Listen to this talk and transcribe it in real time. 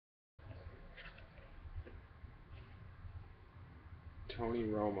Tony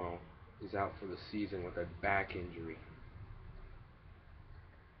Romo is out for the season with a back injury.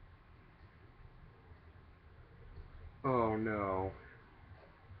 Oh no.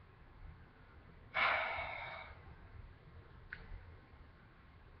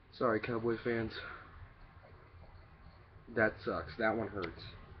 Sorry, Cowboy fans. That sucks. That one hurts.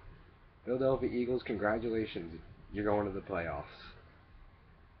 Philadelphia Eagles, congratulations. You're going to the playoffs.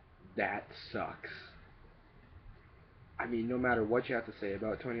 That sucks. I mean, no matter what you have to say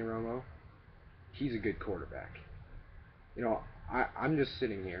about Tony Romo, he's a good quarterback. You know, I'm just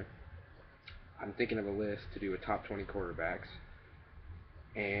sitting here. I'm thinking of a list to do a top 20 quarterbacks,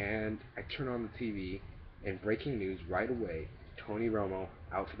 and I turn on the TV, and breaking news right away: Tony Romo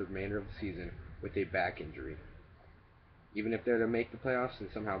out for the remainder of the season with a back injury. Even if they're to make the playoffs and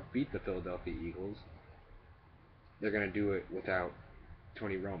somehow beat the Philadelphia Eagles, they're going to do it without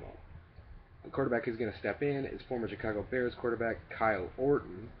Tony Romo. The quarterback who's going to step in is former Chicago Bears quarterback Kyle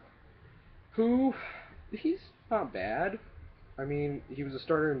Orton, who, he's not bad. I mean, he was a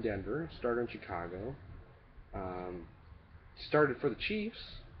starter in Denver, starter in Chicago, um, started for the Chiefs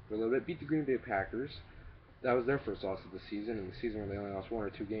for a little bit, beat the Green Bay Packers. That was their first loss of the season, in the season where they only lost one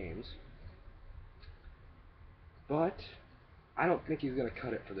or two games. But I don't think he's going to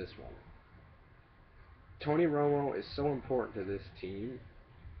cut it for this one. Tony Romo is so important to this team,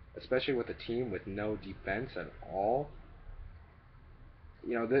 especially with a team with no defense at all.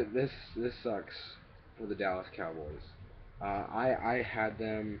 You know, this sucks for the Dallas Cowboys. I had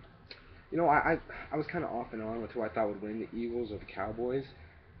them. You know, I was kind of off and on with who I thought would win, the Eagles or the Cowboys.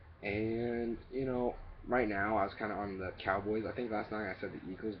 And you know, right now I was kind of on the Cowboys. I think last night I said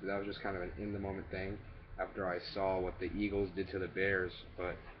the Eagles, but that was just kind of an in the moment thing after I saw what the Eagles did to the Bears.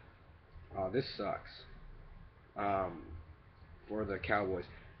 But this sucks um, for the Cowboys.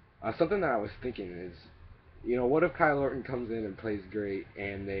 Something that I was thinking is, you know, what if Kyle Orton comes in and plays great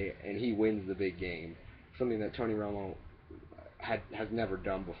and he wins the big game? Something that Tony Romo has never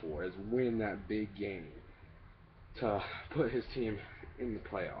done before, is win that big game to put his team in the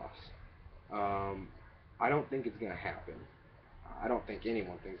playoffs. I don't think it's gonna happen. I don't think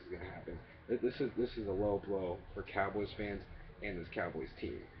anyone thinks it's gonna happen. This is a low blow for Cowboys fans and this Cowboys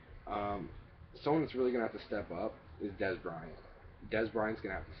team. Um, Someone that's really gonna have to step up is Des Bryant. Des Bryant's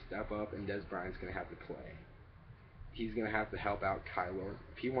gonna have to step up, and Des Bryant's gonna have to play. He's gonna have to help out Kyle Orton.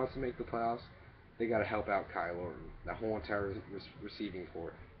 If he wants to make the playoffs, they gotta help out Kyle Orton. The whole entire receiving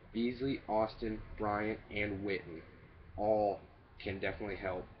corps: Beasley, Austin, Bryant, and Witten, all can definitely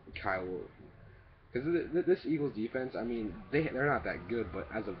help Kyle Orton. Because this Eagles defense, I mean, they're not that good, but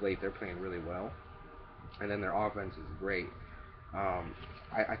as of late, they're playing really well. And then their offense is great.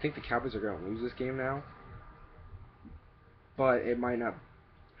 I think the Cowboys are going to lose this game now, but it might not.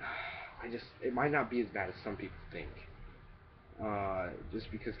 It might not be as bad as some people think. Just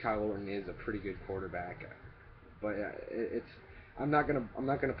because Kyle Orton is a pretty good quarterback, but it's. I'm not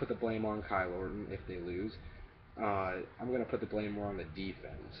gonna put the blame on Kyle Orton if they lose. I'm gonna put the blame more on the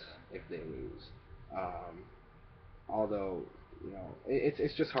defense if they lose. Um, Although, you know,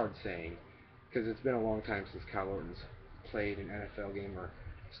 it's just hard saying, because it's been a long time since Kyle Orton's played an NFL game or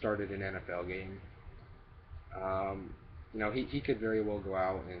started an NFL game. Um, you know, he could very well go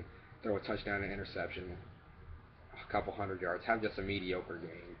out and throw a touchdown and interception, a couple hundred yards, have just a mediocre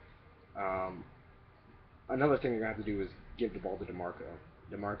game. Um, Another thing they're gonna have to do is give the ball to DeMarco.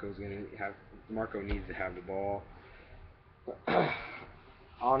 DeMarco needs to have the ball.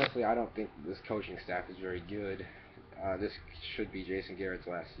 Honestly, I don't think this coaching staff is very good. This should be Jason Garrett's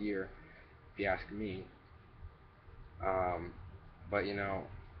last year, if you ask me. Um, but you know,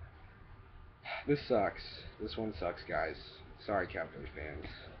 this sucks. This one sucks, guys. Sorry, Cowboys fans.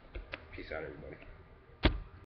 Peace out, everybody.